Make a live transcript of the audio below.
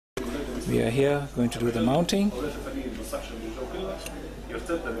We are here going to do the mounting.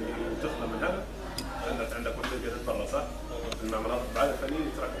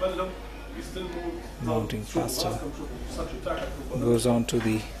 Mounting plaster goes on to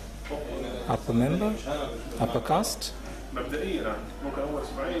the upper member, upper cast.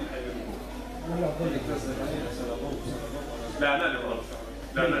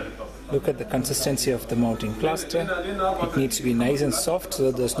 Look at the consistency of the mounting plaster. It needs to be nice and soft so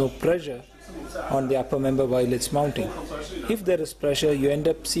that there's no pressure on the upper member while it's mounting. If there is pressure, you end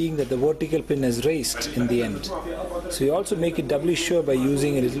up seeing that the vertical pin is raised in the end. So you also make it doubly sure by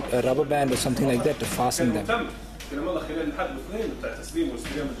using a rubber band or something like that to fasten them.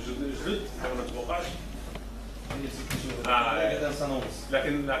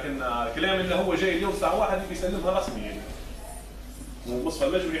 والمصفى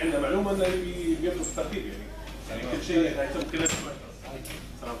المجري عندنا معلومه انه بيبدو في الترتيب يعني كل شيء هيتم خلال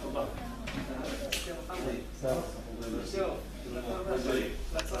سلامة الله.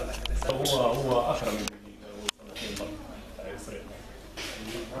 هو اخر من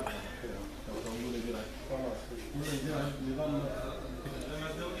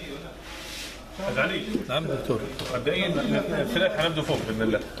علي. نعم دكتور. مبدئيا الفلاح حنبدا فوق باذن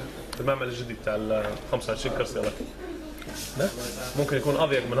الله في المعمل الجديد بتاع ال 25 كرسي لكن ممكن يكون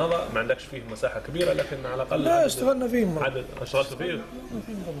اضيق من هذا، ما عندكش فيه مساحه كبيره لكن على الاقل لا اشتغلنا فيه عدد اشتغلت فيه؟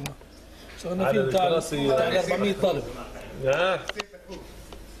 اشتغلنا فيه بتاع 400 طالب.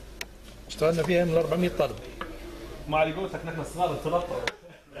 اشتغلنا فيها من 400 طالب. ما علي قولتك نحن صغار نتنطر.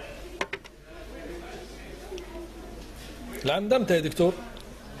 العام امتى يا دكتور؟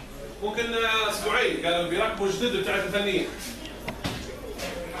 ممكن اسبوعين، قالوا بيركبوا جديد بتاع الفنيين.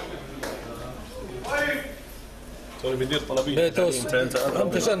 تو بيدير طلبيه.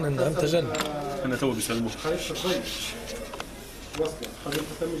 انت جن انا تو بيسلموك.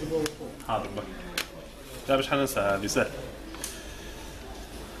 حاضر بك. لا مش حننسى هذه سهل.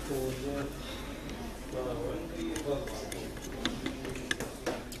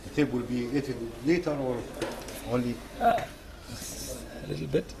 The tape will be edited later or only a little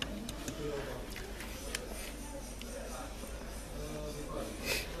bit.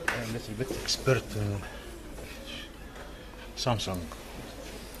 A little bit expert Samsung.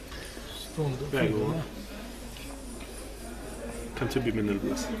 كم تبي من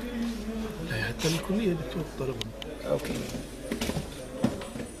البلاس؟ لا حتى الكلية دكتور طلبهم. اوكي.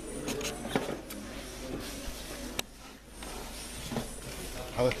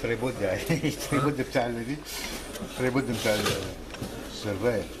 هذا التريبود يعني التريبود بتاع الذي التريبود بتاع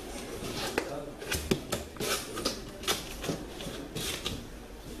السيرفاير.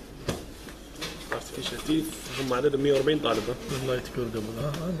 في شتيف هم عددهم 140 طالب. الله يذكر قبل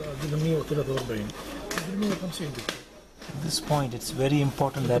عندنا 143 150. At this point, it's very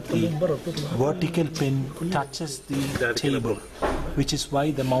important that the vertical pin touches the table, which is why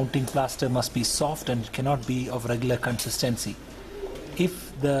the mounting plaster must be soft and it cannot be of regular consistency. If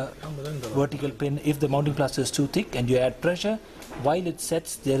the vertical pin, if the mounting plaster is too thick and you add pressure, while it sets,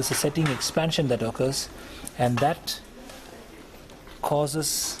 there is a setting expansion that occurs, and that causes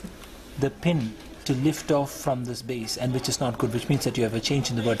the pin to lift off from this base, and which is not good, which means that you have a change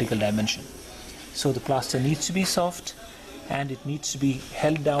in the vertical dimension. So the plaster needs to be soft and it needs to be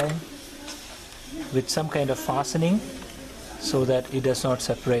held down with some kind of fastening so that it does not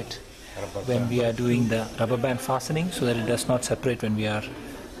separate when we are doing the rubber band fastening, so that it does not separate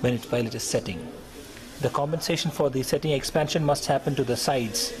while it is setting. The compensation for the setting expansion must happen to the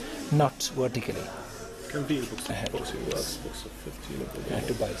sides, not vertically. كم في بوكس؟ بوكس 15. I had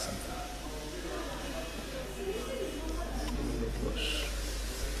to buy something.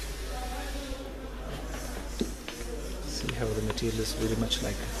 See how the material is very much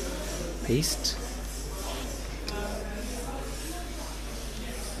like paste.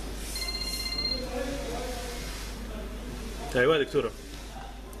 ايوه دكتوره.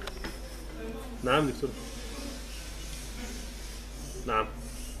 نعم دكتوره. نعم.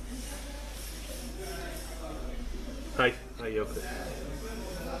 هاي اوكي.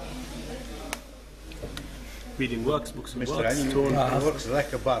 Beading works, books and Mr. works. Ali works like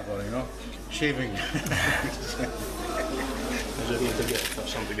a barber, you know, shaving.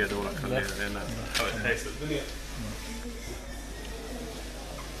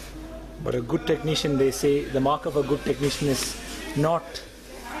 But a good technician, they say, the mark of a good technician is not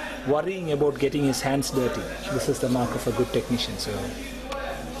worrying about getting his hands dirty. This is the mark of a good technician. So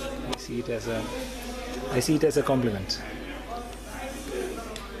I see it as a compliment.